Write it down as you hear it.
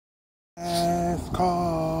Let's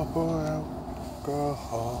call for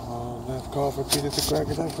alcohol. Let's call for Peter the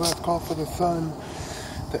Cracker. Let's call for the sun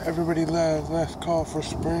that everybody loves. Let's call for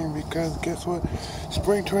spring, because guess what?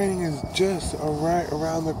 Spring training is just right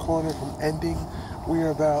around the corner from ending. We are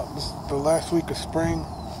about the last week of spring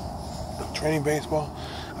training baseball.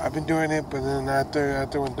 I've been doing it, but then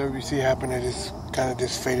after when WBC happened, I just kind of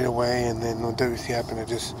just faded away. And then when WBC happened, I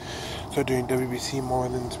just started doing WBC more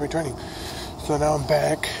than spring training. So now I'm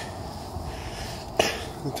back.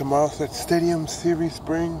 And tomorrow starts Stadium Series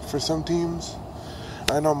Spring for some teams.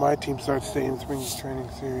 I know my team starts Stadium Spring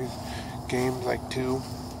Training Series games like 2.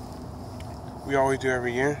 We always do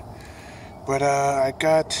every year. But I'm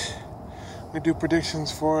going to do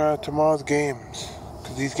predictions for tomorrow's games.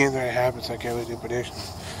 Because these games already happened, so I can't really do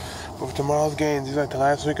predictions. But for tomorrow's games, it's like the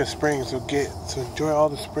last week of spring. So enjoy all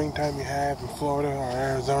the springtime you have in Florida or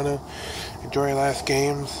Arizona. Enjoy your last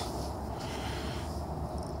games.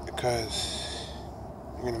 Because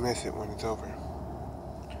you're going to miss it when it's over.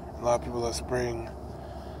 A lot of people love spring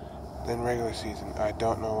than regular season. I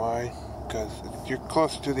don't know why. Because you're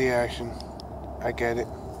closer to the action. I get it.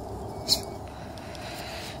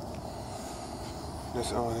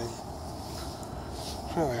 That's the only thing.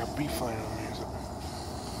 I feel like a bee flying on me or something.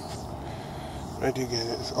 But I do get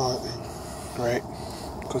it. It's the only thing. Right?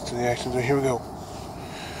 Close to the action. So here we go.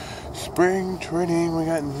 Spring training. We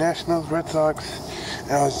got Nationals, Red Sox.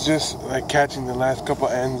 And I was just catching the last couple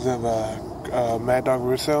ends of Mad Dog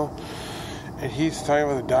Russo. And he's talking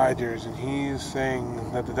about the Dodgers. And he's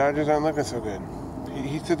saying that the Dodgers aren't looking so good.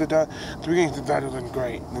 He said the beginning the Dodgers looking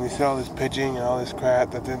great. And he said all this pitching and all this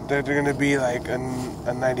crap that they're going to be like a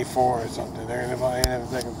 94 or something. They're going to probably end up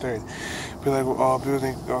second, third. People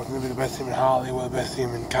think it's going to be the best team in Hollywood, the best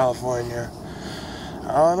team in California.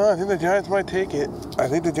 I don't know. I think the Giants might take it.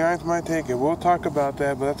 We'll talk about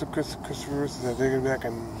that, but that's what Christopher Russo said. They're going to be like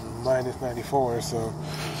a minus 94, so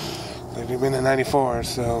they're going to be in the 94,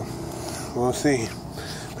 so we'll see.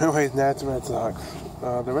 Anyways, Nats and Red Sox.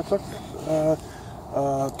 The Red Sox,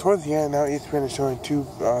 towards the end, now ESPN is showing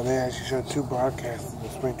they actually showed 2 broadcasts of the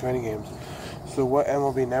spring training games. So what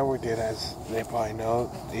MLB Network did, as they probably know,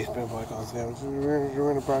 ESPN probably calls them, we're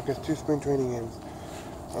going to broadcast 2 spring training games.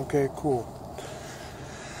 Okay, cool.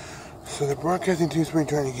 So they're broadcasting 2 spring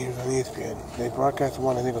training games on ESPN. They broadcast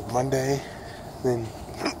one, I think it was Monday, then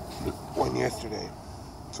one yesterday.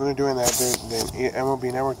 So they're doing that. The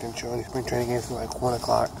MLB Network didn't show any spring training games until like 1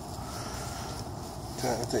 o'clock.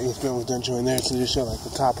 The ESPN was done showing there, so they show like the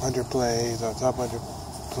top 100 plays or top 100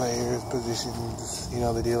 players, positions. You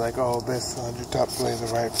know, they do like, best 100 top plays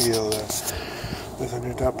of right field, best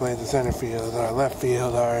 100 top plays of center field, or left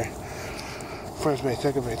field, or first base,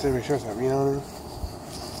 second base, third base, shortstop. You know what I mean?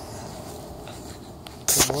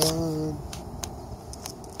 Come on.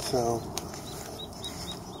 So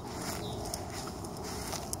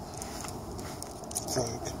it's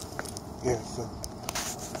like, yeah, so.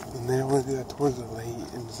 And they always do that towards the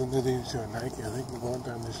late, and sometimes they show a night game. I think one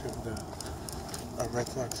time they showed a Red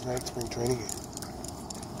Sox night spring training game.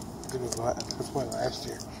 I think it was last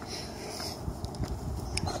year.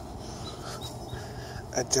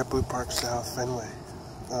 At JetBlue Park South, Fenway.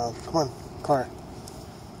 Come on, car.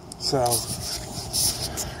 So,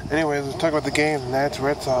 anyways, let's talk about the game. Nats,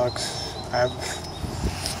 Red Sox.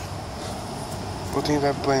 Both teams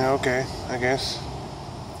have been playing okay, I guess.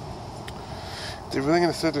 They're really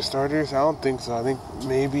going to set their starters? I don't think so. I think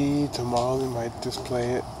maybe tomorrow they might just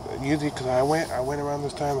play it. Usually, because I went around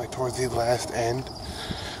this time, like towards the last end.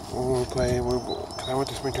 When we play, because I went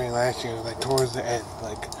to spring training last year, like towards the end,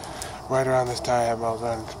 like right around this time I was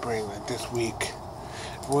out in spring, like this week.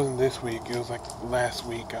 It wasn't this week, it was like last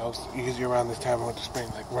week. I was usually around this time I went to spring,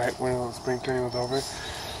 like right when the spring training was over.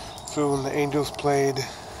 So when the Angels played,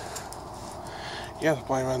 yeah, it's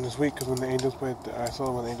probably around this week, because when the Angels played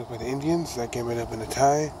the Indians, that game ended up in a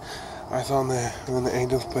tie. I saw when the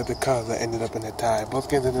Angels played the Cubs, that ended up in a tie. Both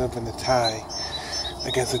games ended up in a tie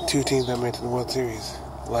against the 2 teams that made it to the World Series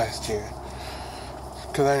last year.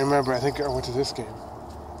 Because I remember, I think I went to this game.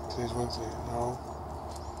 Today's Wednesday. No.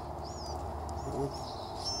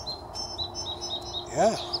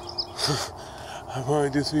 Yeah. I'm probably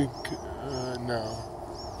this week. No.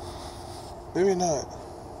 Maybe not.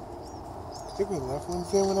 I think we left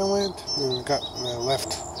Wednesday when I went. I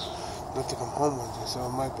left to come home Wednesday, so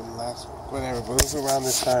it might have been last week. Whatever, but it was around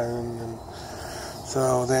this time. And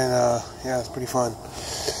so then, yeah, it's pretty fun.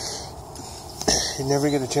 If you ever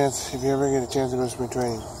get a chance to go to spring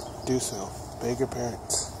training, do so. Beg your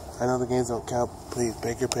parents. I know the games don't count. Please,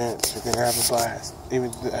 beg your parents. You're going to have a blast.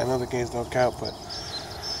 I know the games don't count, but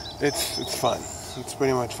it's fun. It's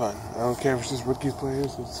pretty much fun. I don't care if it's just rookies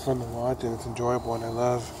players. It's fun to watch, and it's enjoyable, and I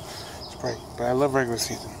love spring. But I love regular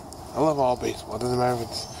season. I love all baseball. It doesn't matter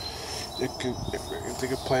if they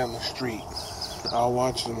could play on the street. I'll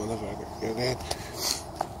watch them, motherfucker. You know,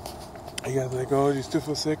 you guys are like, oh, do you still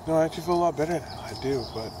feel sick? No, I actually feel a lot better now. I do,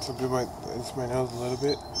 but some people might itch my nose a little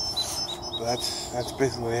bit. But that's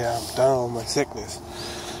basically I'm done with my sickness.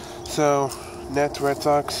 So, Nats, Red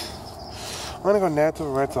Sox. I'm gonna go Nats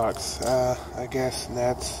over Red Sox. I guess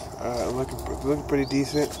Nats looking pretty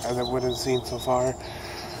decent as I would have seen so far.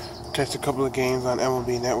 Catch a couple of games on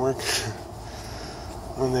MLB Network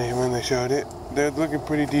when they showed it. They're looking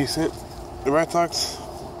pretty decent. The Red Sox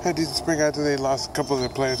had a decent spring after they lost a couple of their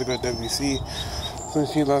players to go to WC. Some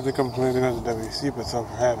teams lost a couple of players to go to WC, but some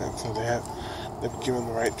haven't. So they've given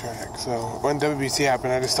the right track. So when WBC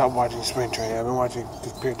happened, I just stopped watching spring training. I've been watching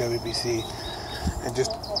just pure WBC, and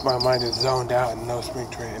just my mind is zoned out and no spring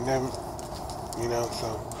training. Never,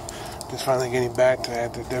 so just finally getting back to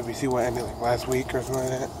after WBC what ended like last week or something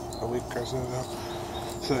like that, a week or so ago.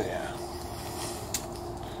 So yeah,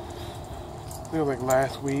 I think it was like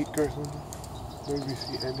last week or something.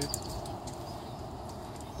 WBC ended.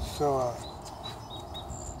 So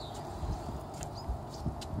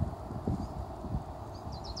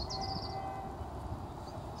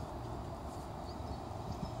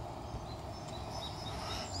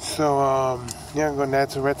yeah, I'm going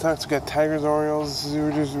Nats and Red Sox. We got Tigers, Orioles. We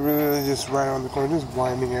were just really just right on the corner, just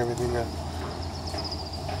winding everything up.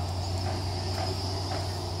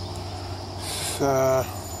 So,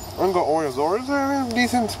 I'm going to go Orioles. Orioles are in a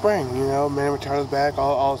decent spring, Manny Machado's back.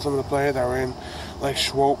 All some of the players that were in, like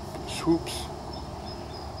Swoops or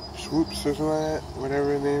something like that.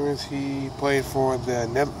 Whatever his name is. He played for the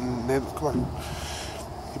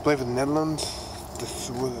He played for the Netherlands. The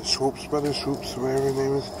Swoops brothers, whatever his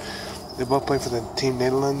name is. They both play for the team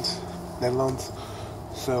Netherlands.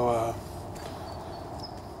 So,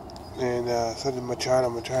 so did Machado.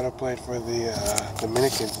 Machado played for the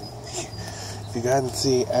Dominicans. If you guys can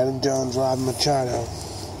see Adam Jones, Rob Machado,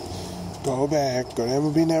 go back, go to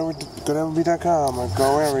MLB Network, go to MLB.com, or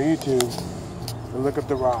go wherever, YouTube, and look up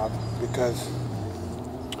the Rob, because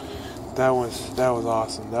that was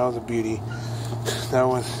awesome. That was a beauty. That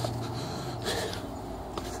was,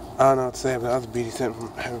 I don't know what to say, but that was a beauty sent from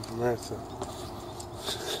heaven from earth. So.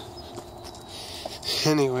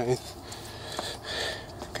 Anyways,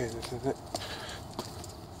 okay, this is it.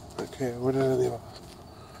 Okay, what did I leave off?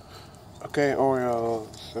 Okay, Orioles.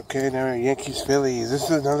 Okay, now Yankees, Phillies. This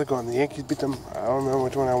is another one. The Yankees beat them. I don't remember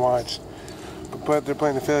which one I watched. But they're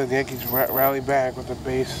playing the Phillies. The Yankees rally back with a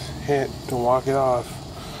base hit to walk it off.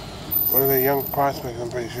 One of their young prospects,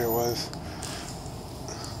 I'm pretty sure it was.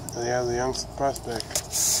 Yeah, the young prospect.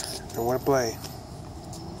 And what a play.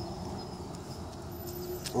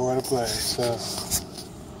 What a play. So.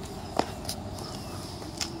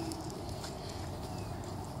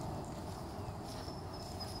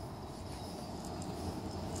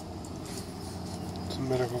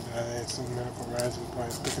 Medical guys, some medical guys and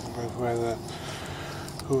probably picking up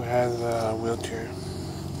who has a wheelchair.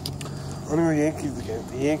 I'm gonna go Yankees again.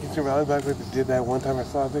 The Yankees are rally back like they did that one time I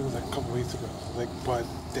saw. I think it was like a couple weeks ago, like Bud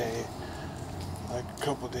Day, like a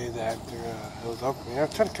couple days after it was over. I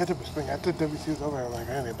was trying to catch up with spring after WC was over. I'm like,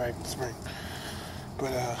 I gotta get back in spring.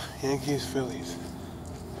 But Yankees, Phillies.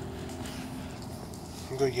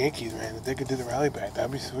 I'm gonna go Yankees, man. If they could do the rally back,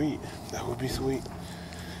 that'd be sweet. That would be sweet.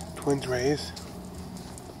 Twins, Rays.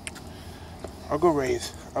 I'll go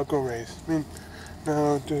Rays. I mean,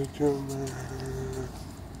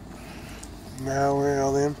 Mauer,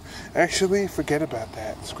 all them. Actually, forget about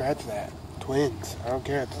that. Scratch that. Twins. I don't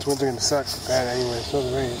care. The Twins are going to suck bad anyway. So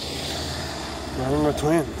the Rays. But I'm going to go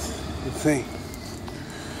Twins. Let's see.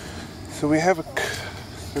 So we have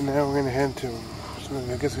so now we're going to head to,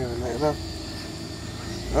 I guess we have a no.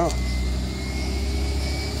 Oh.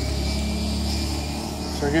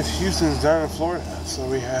 So I guess Houston's down in Florida. So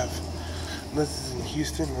we have, unless it's in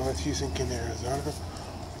Houston, unless Houston can Arizona,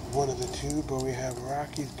 one of the two. But we have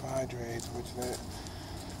Rockies, Padres,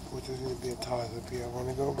 which is going to be a toss-up here. I want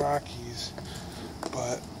to go Rockies,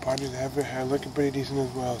 but Padres are looking pretty decent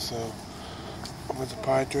as well. So with the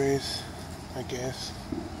Padres, I guess.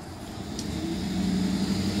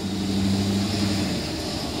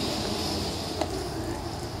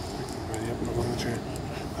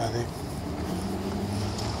 I think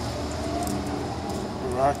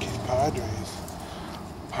Rockies, Padres,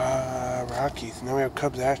 Rockies. And then we have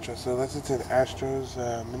Cubs, Astros. So let's get to the Astros,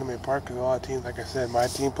 Minute Maid Park, because a lot of teams, like I said, my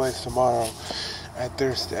team plays tomorrow at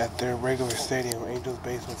their regular stadium, Angels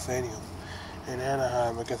Baseball Stadium, in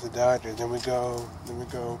Anaheim against the Dodgers. Then we go.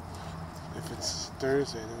 If it's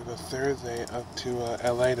Thursday, then we go Thursday up to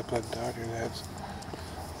LA to play the Dodgers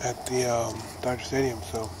at the Dodger Stadium.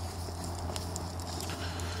 So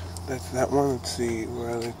that's that one. Let's see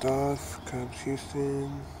where I left off. Cubs,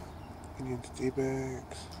 Houston, Indians,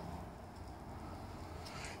 D-backs.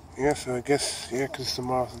 Yeah, so I guess, yeah, because it's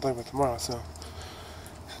tomorrow, so I'm talking about tomorrow, so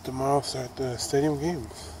tomorrow start the stadium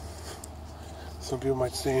games. Some people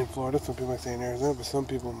might stay in Florida, some people might stay in Arizona, but some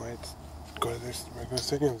people might go to their regular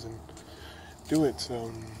stadiums and do it,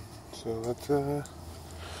 so let's,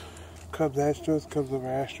 Cubs, Astros, Cubs over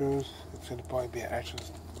Astros. It's going to probably be at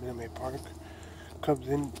Astros Minute Maid Park. Cubs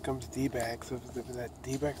in comes D-backs, so if it's at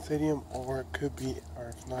D-back Stadium, or it could be, or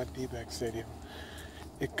if not D-back Stadium,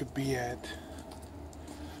 it could be at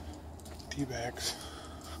D-backs,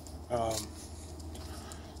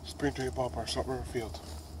 Spring Training Ballpark, Salt River Field.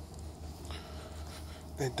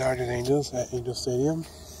 Then Dodgers Angels at Angel Stadium.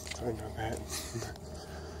 Sorry about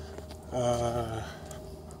that.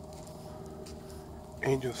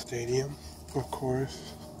 Angel Stadium, of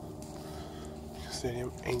course.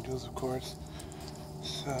 Stadium, Angels, of course.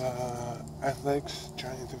 Athletics,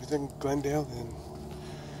 Giants. If it's in Glendale, then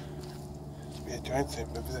it'll be at Giants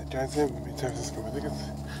Stadium. If it's at Giants Stadium, it'll be San Francisco. I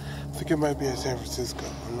think it might be at San Francisco,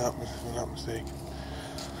 if I'm not mistaken.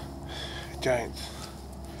 Giants.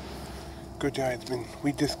 Good Giants. I mean,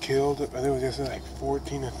 we just killed, I think it was just like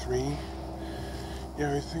 14-3.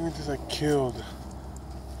 Yeah, I think we just like killed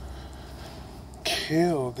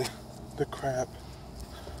the crap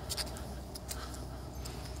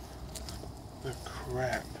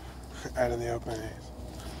out of the Oakland A's.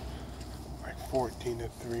 Like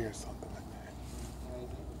 14-3 or something like that.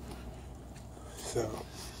 So,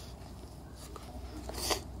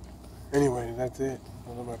 anyway, that's it.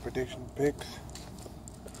 Those are my prediction picks.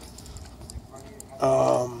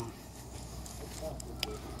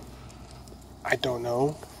 I don't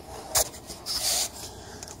know.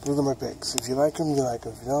 Those are my picks. If you like them, you like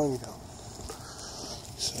them. If you don't, you don't.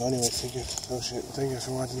 So anyway, thank you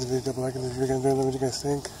for watching the video. Double liking the video. Let me know what you guys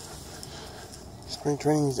think. Spring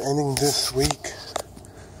training is ending this week.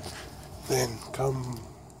 Then come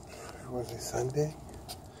Sunday?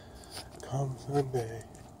 Come Sunday,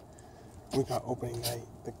 we got opening night.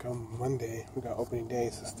 Then come Monday, we got opening day.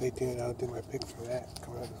 So stay tuned. I'll do my picks for that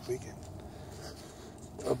coming out this weekend.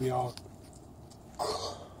 It'll be all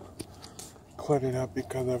cluttered up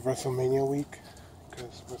because of WrestleMania week.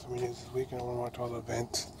 Because WrestleMania is this week and I want to watch all the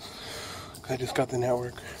events. I just got the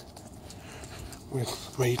network with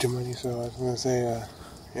my YouTube money, so I was going to say,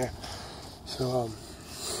 yeah. So,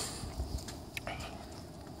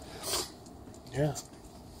 yeah.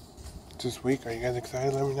 This week, are you guys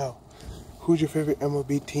excited? Let me know. Who's your favorite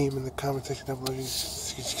MLB team in the comment section down below? You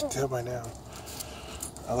can tell by now.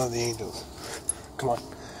 I love the Angels. Come on.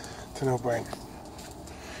 It's a no-brainer.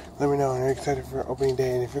 Let me know. Are you excited for opening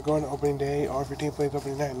day? And if you're going to opening day, or if your team plays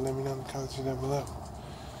opening night, let me know in the comments down below.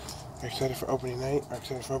 Are you excited for opening night? Are you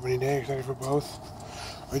excited for opening day? Are you excited for both?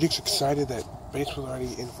 Are you just excited that baseball's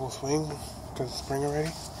already in full swing because it's spring already?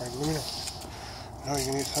 Alright, let me know. No, you're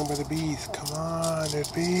gonna get stung by the bees. Come on,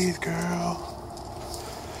 there's bees, girl.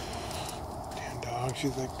 Damn dog,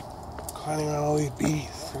 she's like climbing around all these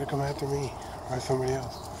bees. They're gonna come after me or somebody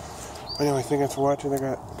else. Anyway, thank you guys for watching. I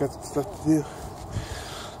got some stuff to do.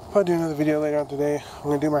 I'll probably do another video later on today. I'm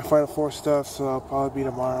gonna do my Final Four stuff, so I'll probably be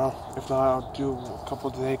tomorrow. If not, I'll do a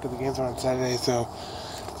couple today because the games are on Saturday. So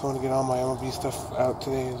I want to get all my MLB stuff out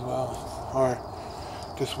today as well, or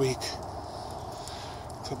this week.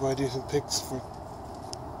 So I'll do some picks for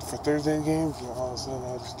Thursday games, and all of a sudden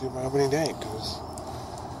I'll just do my opening day, because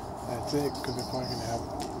that's it, because they're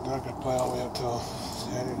not going to play all the way up till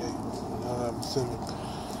Saturday, I'm assuming.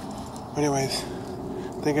 Anyways,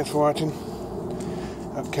 thank you guys for watching.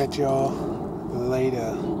 I'll catch y'all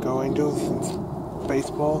later. Go Angels, since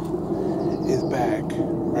baseball is back.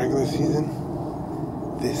 Regular season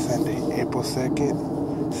this Sunday, April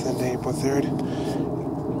 2nd, Sunday, April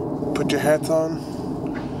 3rd. Put your hats on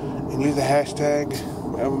and use the hashtag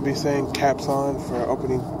I will be saying caps on for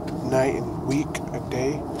opening night and week, a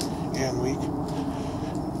day and week.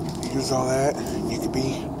 Use all that. You could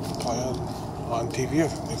be on TV or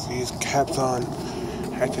something. So use caps on.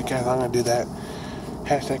 Hashtag caps on. I'm going to do that.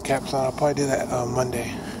 Hashtag caps on. I'll probably do that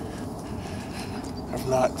Monday. If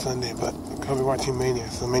not Sunday, but I'll be watching Mania.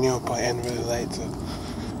 So Mania will probably end really late. So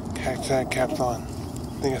hashtag caps on.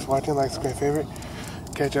 Thank you guys for watching. Like, subscribe, favorite.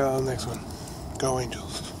 Catch y'all on the next one. Go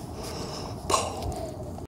Angels.